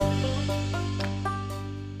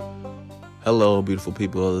Hello, beautiful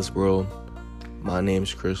people of this world. My name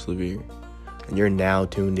is Chris Levere, and you're now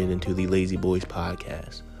tuned into the Lazy Boys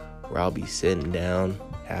podcast, where I'll be sitting down,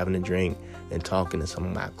 having a drink, and talking to some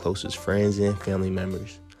of my closest friends and family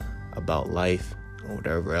members about life and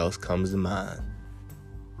whatever else comes to mind.